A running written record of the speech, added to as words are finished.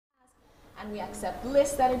and we accept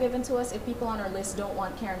lists that are given to us. If people on our list don't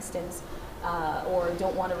want Karen Stintz or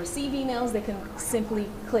don't want to receive emails, they can simply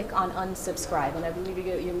click on unsubscribe, and I believe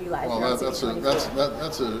you realize. Well,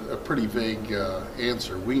 that's a pretty vague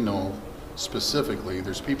answer. We know specifically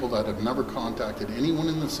there's people that have never contacted anyone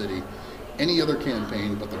in the city, any other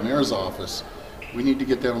campaign but the mayor's office. We need to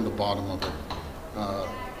get down to the bottom of it.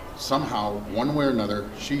 Somehow, one way or another,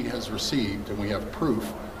 she has received, and we have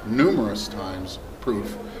proof, numerous times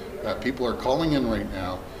proof, that people are calling in right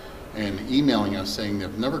now and emailing us saying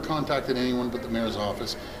they've never contacted anyone but the mayor's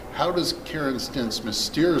office. How does Karen Stintz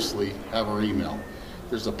mysteriously have our email?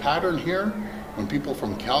 There's a pattern here. When people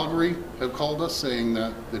from Calgary have called us saying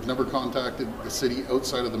that they've never contacted the city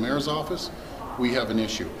outside of the mayor's office, we have an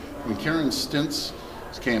issue. When Karen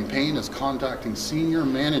Stintz's campaign is contacting senior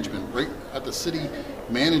management right at the city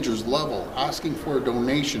manager's level, asking for a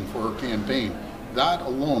donation for her campaign, that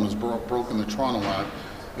alone has broken the Toronto Act.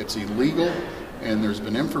 It's illegal, and there's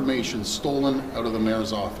been information stolen out of the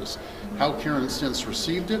mayor's office. How Karen Stintz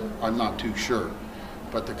received it, I'm not too sure.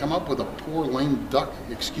 But to come up with a poor lame duck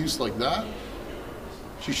excuse like that,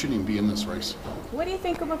 she shouldn't even be in this race. What do you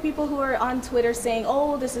think about people who are on Twitter saying,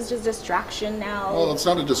 oh, this is just distraction now? Well, it's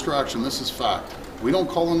not a distraction, this is fact. We don't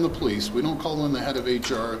call in the police, we don't call in the head of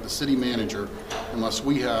HR, the city manager, unless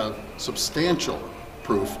we have substantial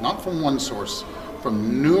proof, not from one source,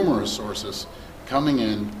 from numerous sources coming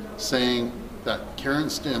in saying that Karen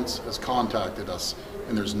Stintz has contacted us,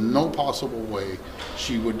 and there's no possible way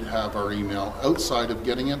she would have our email outside of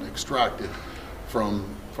getting it extracted from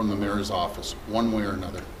the mayor's office, one way or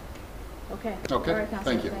another. Okay. Okay, All right,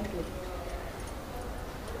 thank you. Thank you.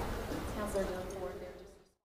 Councillor Jones.